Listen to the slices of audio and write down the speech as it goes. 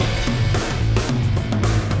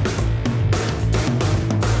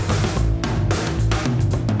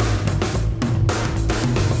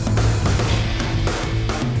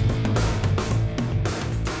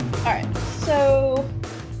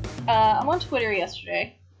Twitter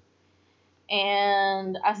yesterday,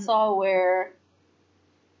 and I saw where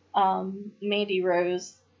Mandy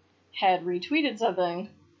Rose had retweeted something,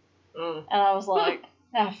 and I was like,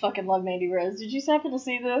 I fucking love Mandy Rose. Did you happen to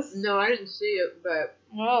see this? No, I didn't see it, but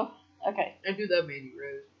Oh, okay. I do love Mandy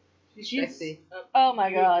Rose. She's sexy. Oh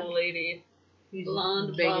my god. Lady.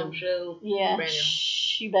 Blonde bombshell. Yeah,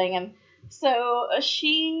 she banging. So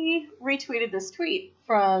she retweeted this tweet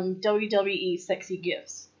from WWE Sexy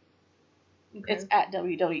Gifts. Okay. It's at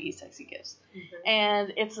WWE Sexy Gifts. Okay.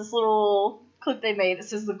 And it's this little clip they made. It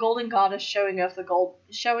says the Golden Goddess showing off the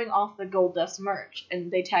Gold Dust merch, and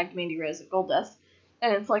they tagged Mandy Rose at Gold Dust.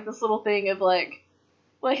 And it's like this little thing of like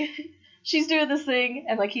she's doing this thing,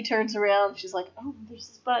 and like he turns around, she's like, oh, there's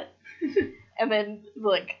his butt, and then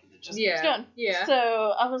like it just keeps going. Yeah. So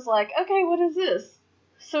I was like, okay, what is this?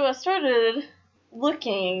 So I started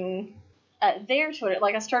looking at their Twitter,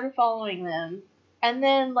 like I started following them, and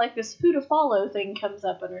then like this who to follow thing comes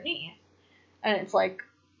up underneath, and it's like,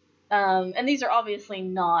 and these are obviously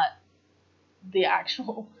not the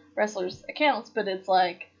actual wrestlers' accounts, but it's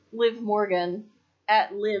like Liv Morgan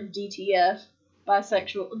at Liv DTF,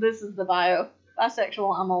 bisexual. This is the bio.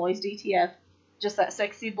 Bisexual. I'm always DTF. Just that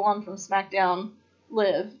sexy blonde from SmackDown.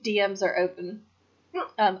 Liv. DMs are open.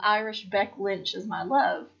 Irish Beck Lynch is my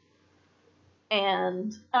love.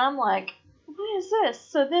 And I'm like, what is this?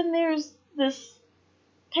 So then there's this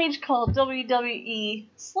page called WWE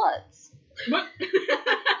Sluts. What?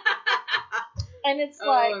 And it's Oh,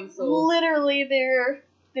 like I'm sold. literally they're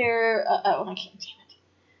I can't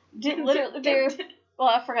damn it. They're well,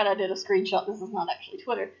 I forgot I did a screenshot. This is not actually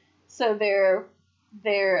Twitter. So their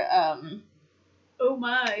Oh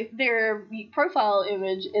my. their profile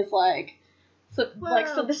image is like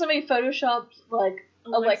somebody photoshopped like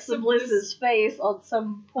Alexa Bliss's face on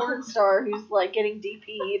some porn star who's like getting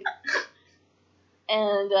DP'd,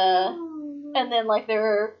 and then like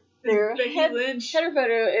their Becky Lynch. header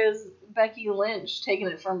photo is Becky Lynch taking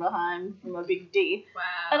it from behind from a big D. Wow.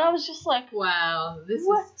 And I was just like, Wow, this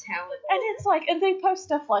What? is talent. and it's like, and they post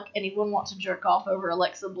stuff like, anyone want to jerk off over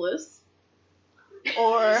Alexa Bliss?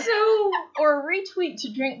 Or retweet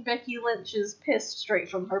to drink Becky Lynch's piss straight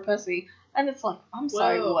from her pussy. And it's like, I'm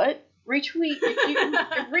sorry, Whoa. what? Retweet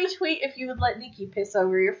if you would let Nikki piss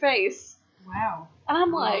over your face. Wow. And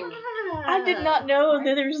I'm like, I did not know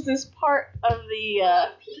that there's this part of the,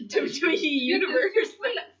 WWE universe.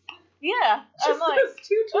 yeah. I'm like,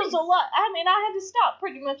 it was a lot. I mean, I had to stop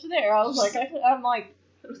pretty much there. I was like, I'm like,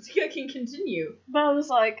 I don't think I can continue. but I was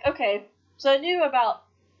like, okay. So I knew about,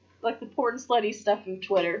 like, the porn slutty stuff of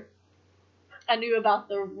Twitter. I knew about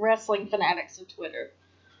the wrestling fanatics of Twitter.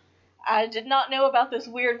 I did not know about this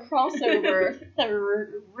weird crossover.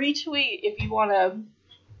 Retweet if you want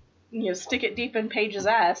to, stick it deep in Paige's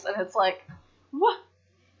ass. And it's like, what?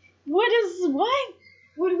 What?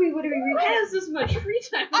 What do we Who has this much free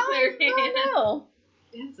time with their I don't hands? know.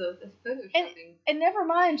 That's photoshopping. And never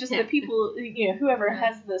mind just the people, whoever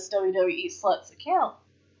has this WWE Sluts account.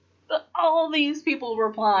 But all these people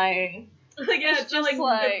replying. Like, yeah, it's not just like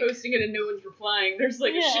like- they're posting it and no one's replying. There's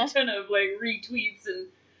like a Yeah. shit ton of like retweets and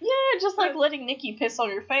Yeah, just like letting Nikki piss on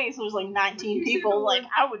your face. There's like 19 You see people the like,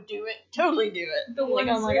 one- I would do it. Totally do it. The I'm like,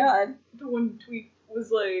 one oh my says- god. the one tweet was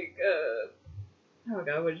like, oh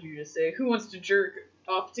god, what did you just say? Who wants to jerk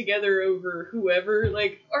off together over whoever?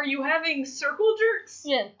 Like, are you having circle jerks?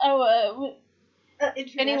 Yeah. Oh,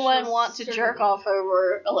 anyone want to jerk off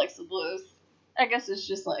over Alexa Bliss? I guess it's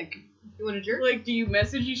just like, You want to jerk? Like, do you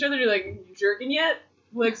message each other? You're like, you jerking yet?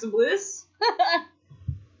 Alexa Bliss?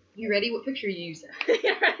 You ready? What picture are you using?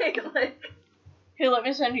 Yeah, right, like. here, let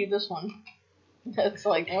me send you this one. It's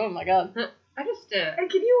like, oh my god. I just And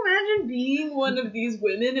can you imagine being one of these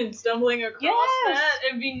women and stumbling across Yes! that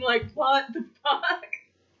and being like, what the fuck?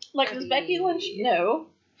 Like, does Becky Lynch know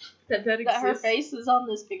That that exists? her face is on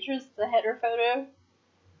this picture? It's the header photo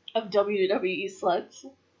of WWE Sluts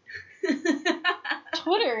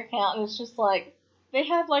Twitter account, and it's just like, they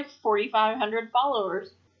have like 4,500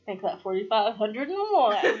 followers. I think that 4,500 and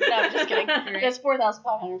more. No, I'm just kidding. Right. It's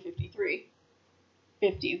 4,553.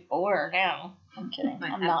 54 now. I'm kidding.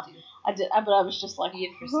 Might I'm have not. to. But I was just like, Be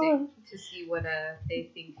interesting to see what they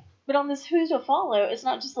think. But on this Who to Follow, it's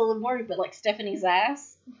not just a little more, but like Stephanie's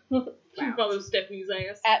ass. You follow Stephanie's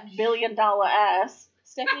ass. At $1 billion ass.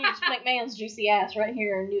 Stephanie McMahon's juicy ass right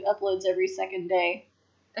here. New uploads every second day.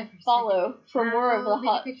 Follow for more of the How many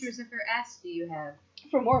hot pictures of her ass do you have?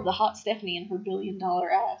 for more of the hot Stephanie and her $1 billion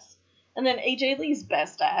ass. And then AJ Lee's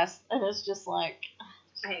best ass, and it's just like,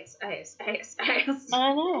 Ass.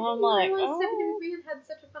 I know. I'm like, Stephanie oh. McMahon had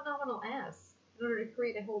such a phenomenal ass in order to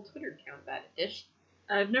create a whole Twitter account about it. Dish.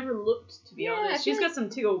 I've never looked, to be Yeah, I honest. feel She's got some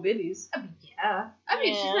tickle bitties. I mean, yeah, Yeah. I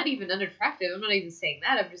mean, she's Yeah. not even unattractive. I'm not even saying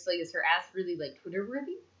that. I'm just like, is her ass really, like,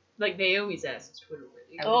 Twitter-worthy? Like, Naomi's ass is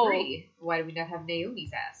Twitter-worthy. I would agree. Why do we not have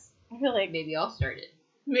Naomi's ass? I feel like Maybe I'll start it.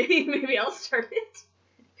 Maybe I'll start it.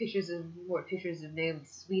 More pictures of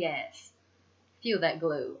Naomi's sweet ass. Feel that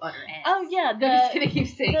glow on her ass. oh yeah, I'm just gonna the keep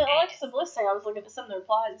saying Alexa ass. Bliss thing. I was looking at some of the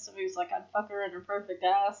replies, and somebody was like, "I'd fuck her in her perfect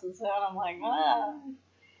ass," and so I'm like, ah,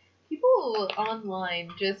 People online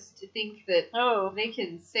just think that oh, they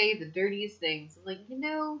can say the dirtiest things. I'm like,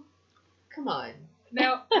 come on.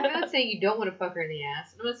 Now, I'm not saying you don't want to fuck her in the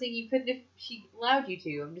ass. I'm not saying you couldn't if she allowed you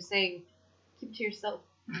to. I'm just saying keep it to yourself.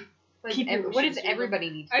 Like, Keep your what does wishes to everybody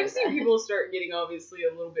need to I've know seen that? people start getting obviously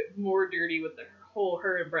a little bit more dirty with the whole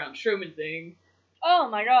her and Braun Strowman thing. oh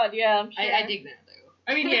my god, yeah, I'm sure. I dig that, though.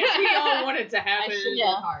 I mean, yeah, we all want it to happen. I should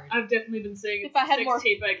Yeah. work hard. I've definitely been saying If it's I a had sex more-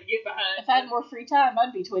 tape I could get behind. If I had more free time,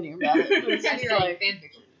 I'd be tweeting about it. It's Yeah, just you're like, like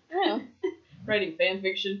fanfiction. yeah, Writing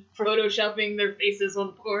fanfiction, photoshopping their faces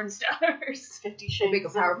on porn stars. 50 Or Shades. make a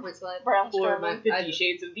of PowerPoint slide. Brown Or my Strowman. 50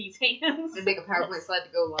 Shades of these hands. And make a PowerPoint slide to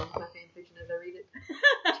go along with my fanfiction as I read it.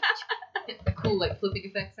 Cool, like flipping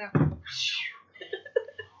effects out.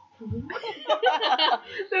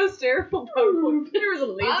 Those terrible PowerPoint. There was a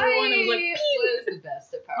laser one that was like, was the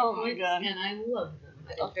best at PowerPoints, Oh my God. and I love them.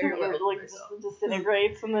 I did After very well it for like myself.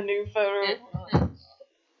 disintegrates in the new photo.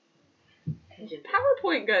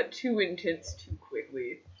 PowerPoint got too intense too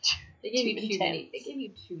quickly. They gave you Too too many. intense. They gave you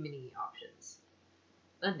too many options.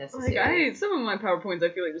 Like Unnecessary. some of my PowerPoints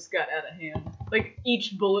I feel like just got out of hand. Like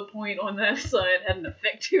each bullet point on that slide had an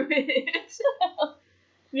effect to it.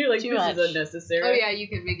 You're like, Too this much. is unnecessary. Oh yeah, you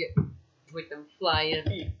can make it with them fly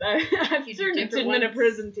in. I've You do turned a different 10-minute ones.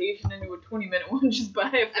 presentation into a 20-minute one just by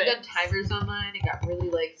effect. I've done timers on mine and got really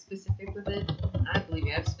like specific with it. I believe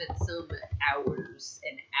me, I've spent some hours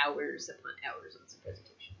and hours upon hours on some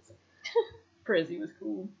presentations. Prezi was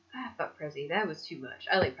cool. I thought Prezi, that was too much.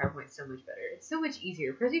 I like PowerPoint so much better. It's so much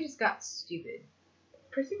easier. Prezi just got stupid.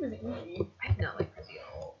 Prezi was easy. I did not like Prezi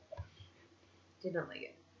at all. Did not like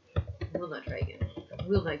it. Will not try again.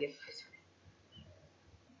 Will not get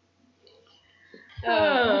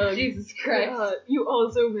Oh, Jesus Christ. You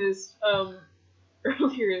also missed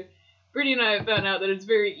earlier. Brittany and I found out that it's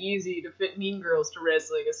very easy to fit Mean Girls to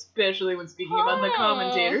wrestling, especially when speaking about the Oh.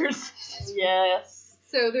 commentators. Yes.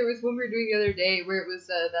 So there was one we were doing the other day where it was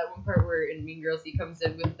that one part where in Mean Girls he comes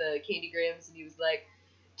in with the candy grams and he was like,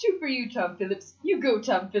 2 for you, Tom Phillips. You go,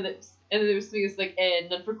 Tom Phillips. And then there was something that's like, and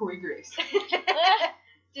none for Corey Graves.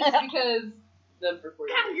 Just because none for Corey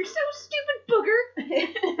God, you're so stupid, booger.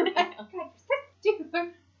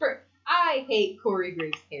 Graves. I hate Corey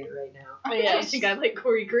Graves' hair right now. I think I like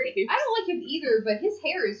Corey Graves. I don't like him either, but his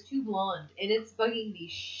hair is too blonde, and it's bugging the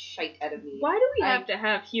shite out of me. Why do we I- have to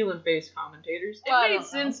have heel and face commentators? It Well, I made don't know.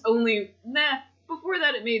 sense only. Before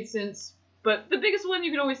that it made sense. But the biggest one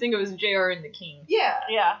you can always think of is JR and the King. Yeah.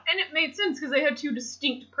 Yeah. And it made sense because they had 2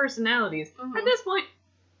 distinct personalities. Mhm. At this point,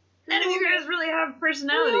 none of you guys really have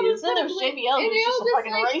personalities. Then there was JBL, And who they was all just a just,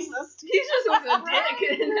 fucking like- racist. He just was a dick.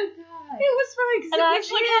 It was fine because And it I was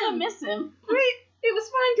actually kind of him. miss him. Right? It was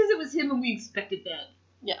fine because it was him and we expected that.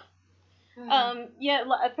 Yeah,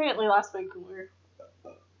 apparently last week we were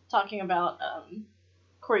talking about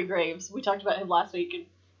Corey Graves. We talked about him last week and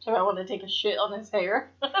talked about wanting to take a shit on his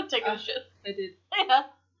hair. Take a shit. I did. Yeah.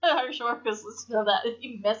 I'm sure because listening to that,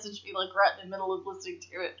 he messaged me like right in the middle of listening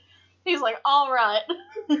to it. He's like, all right.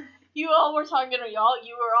 You all were talking to y'all.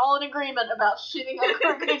 You were all in agreement about shitting on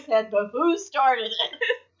Corey Graves' head, but who started it?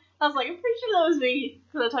 I was like, I'm pretty sure that was me.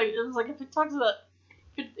 Because it was like,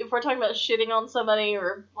 if we're talking about shitting on somebody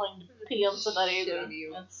or wanting to pee on somebody, Shit then on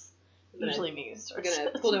you. it's gonna- usually me who I'm starts gonna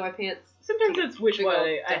it. pull down my pants Sometimes that's wish Big ol'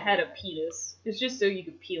 why I dump. had a penis. It's just so you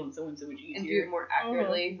could pee on someone so much and do easier. it more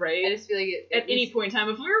accurately. Right? I just feel like it. At any point in time,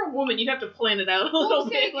 if we were a woman, you'd have to plan it out a little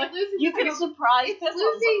bit. Like, You can surprise It's piss on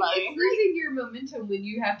losing, somebody. it's losing your momentum when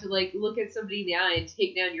you have to like look at somebody in the eye and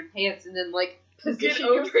take down your pants and then like get position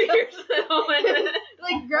over yourself. yourself.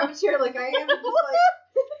 Like grab a chair like I am and just like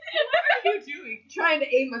What are you doing? trying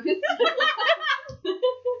to aim my pistol.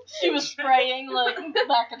 She was spraying like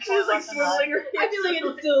back and She was forth. like left and right. swirling her I feel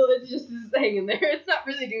like it's just hanging there. It's not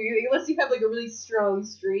really doing anything unless you have like a really strong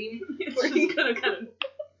stream. It's just gonna kind of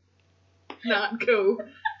not go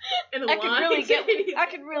in a I line. could really to anything.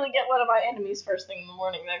 get one of my enemies first thing in the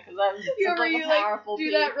morning though, because I'm You ever like you a like powerful do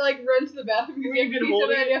pee. that like run to the bathroom because Were you you have to gonna pee hold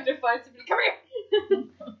so bad it? you have to find somebody. Come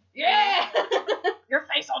here. Yeah. Your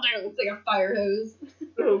face will do. It's like a fire hose.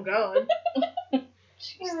 Oh god. I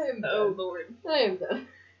am Oh done. lord. I am done.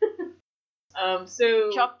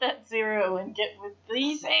 So Chop that zero and get with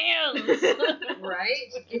these hands.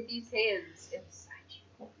 Right? Get these hands inside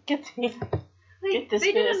you. Get these. Get this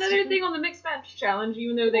They did fist. another thing on the mixed match challenge,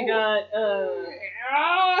 even though they got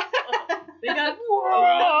they got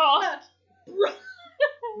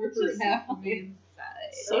Rip her in half from the inside.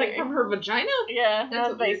 So- like from her vagina. Yeah, That's that's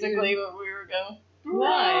what we were basically what we were going.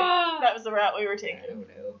 Why? That was the route we were I taking. don't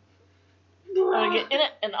know. I would get in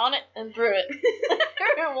it and on it and through it.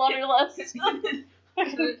 Wanderlust.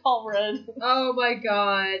 All red. Oh my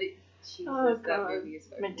god. Jesus, Oh, that God. movie is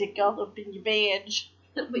My fucking dick all up in your vag.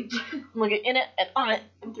 Like, I'm gonna get in it and on it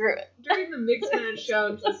and through it. During the mixed match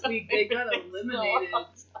challenge this week, they got eliminated,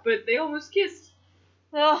 but they almost kissed.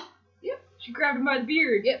 Oh, She grabbed him by the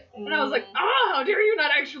beard. Yep. And I was like, how dare you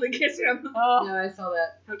not actually kiss him? oh, No, I saw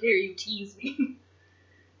that. How dare you tease me?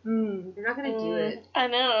 You're not gonna do it. I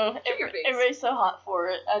know. Show your face. Everybody's so hot for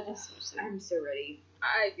it. I just, I'm so ready.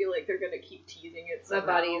 I feel like they're gonna keep teasing it. My Somehow.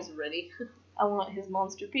 body is ready. I want his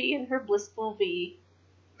monster P and her blissful V.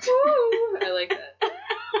 Woo! I like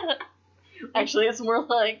that. Actually, it's more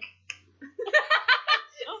like Like,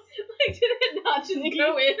 did it not just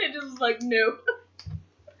go in? It just was like, no.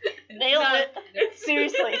 nailed it.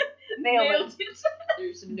 Seriously, nailed it.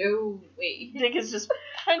 There's no way. Dick is just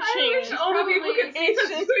I punching. wish all the people could see It's us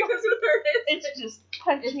just- doing this with our heads. It's just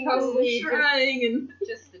punching. It's probably- his- trying and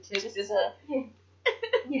Just the tip. just,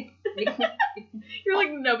 you're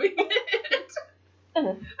like nubbing it. I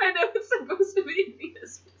know it's supposed to be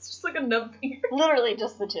Venus, but it's just like a nub finger. literally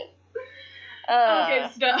just the tip. Okay,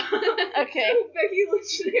 stop. okay. So Becky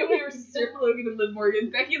Lynch and Naomi versus Sarah Logan and Liv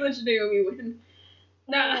Morgan. Becky Lynch and Naomi win.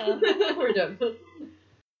 Nah. We're done.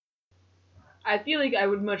 I feel like I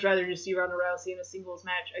would much rather just see Ronda Rousey in a singles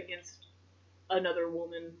match against another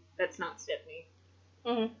woman that's not Stephanie.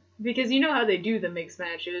 Mhm. Because you know how they do the mixed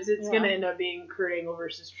matches. It's Yeah. going to end up being Kurt Angle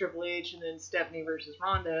versus Triple H and then Stephanie versus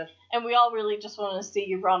Ronda. And we all really just want to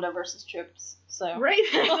see Ronda versus Trips. So Right?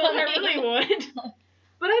 That's what I really would.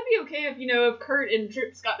 But I'd be okay if Kurt and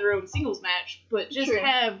Trips got their own singles match, but just True.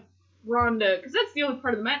 have Ronda, because that's the only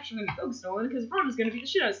part of the match I'm going to be focused on, because Ronda's going to beat the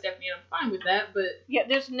shit out of Stephanie, and I'm fine with that, but... yeah,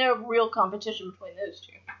 there's no real competition between those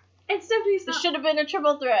two. And Stephanie's It not... should have been a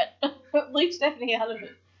triple threat. Leave Stephanie out of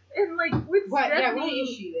it. And, like, with Stephanie... Yeah, what is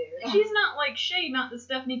she there? She's not like Shay, not that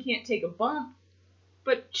Stephanie can't take a bump,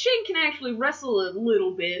 but Shane can actually wrestle a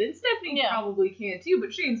little bit, and Stephanie Yeah. probably can too,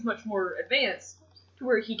 but Shane's much more advanced to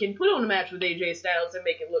where he can put on a match with AJ Styles and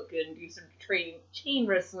make it look good and do some chain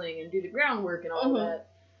wrestling and do the groundwork and all Mhm. that.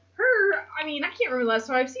 Her, I mean, I can't remember the last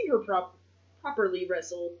time I've seen her properly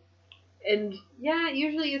wrestle, and Yeah,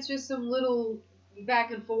 usually it's just some little back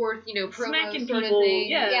and forth, promo Smacking sort people, of thing.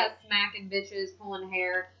 yeah. Smacking bitches, pulling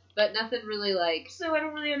hair, but nothing really like. so I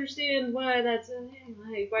don't really understand why that's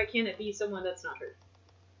like, why can't it be someone that's not her?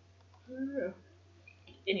 I don't know.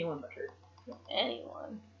 Anyone but her.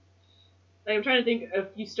 Anyone. Like, I'm trying to think if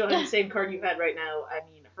you still have the same card you had right now. I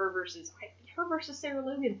mean, her versus Sarah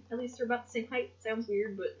Logan. At least they're about the same height. Sounds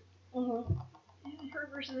weird, but Mm-hmm. her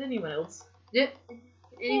versus anyone else. Yeah.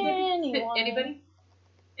 Anybody? Anyone. Anybody?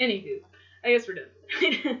 Anywho, I guess we're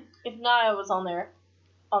done. If Nia was on there,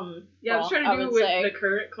 Yeah, I was trying to do it with the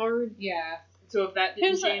current card. Yeah. So if that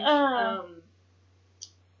didn't Who's, change,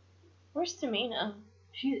 where's Tamina?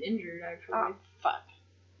 she's injured actually. Oh, fuck.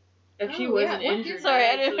 If she Oh, wasn't yeah, what injured, did- Sorry, I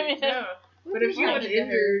actually, didn't- no. But if she What wasn't happened to her?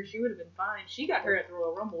 injured, she would have been fine. She got her at the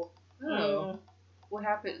Royal Rumble. Oh. What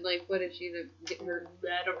happened? Like, what did she end up getting hurt?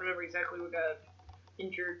 I don't remember exactly what got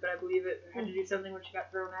injured, but I believe it had to do something when she got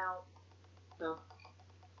thrown out. Oh.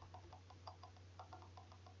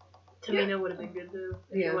 Tamina would have been good though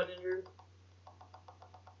if Yeah. she wasn't injured.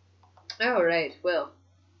 Oh, right. Well,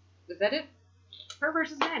 was that it? Her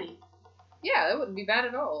versus Maddie. Yeah, that wouldn't be bad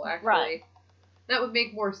at all, actually. Right. That would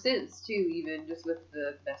make more sense, too, even just with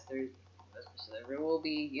the best there will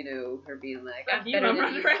be, her being like, Fuck I'm you, better I'm than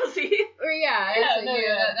Ronda you. Rousey. Or, yeah, Yeah, it's, no, you know,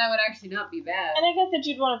 yeah. that would actually not be bad. And I get that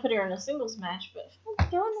you'd want to put her in a singles match, but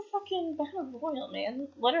throw in the fucking Battle Royal, man.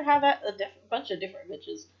 Let her have a bunch of different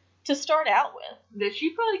bitches to start out with. That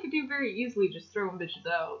she probably could do very easily just throwing bitches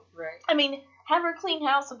out. Right. I mean, have her clean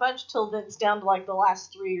house a bunch till it's down to like the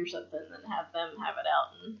last 3 or something, and then have them have it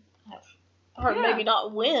out and have her Yeah. maybe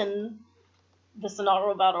not win this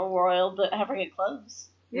inaugural Battle Royal, but have her get close.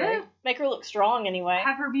 Yeah. Right. Make her look strong anyway.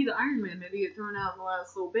 Have her be the Iron Man, maybe get thrown out in the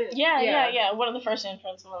last little bit. Yeah. Yeah. One of the first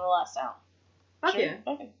entrants, one of the last out. Fuck Sure. yeah.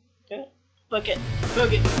 Okay. Do it. Book it.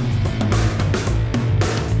 Book it.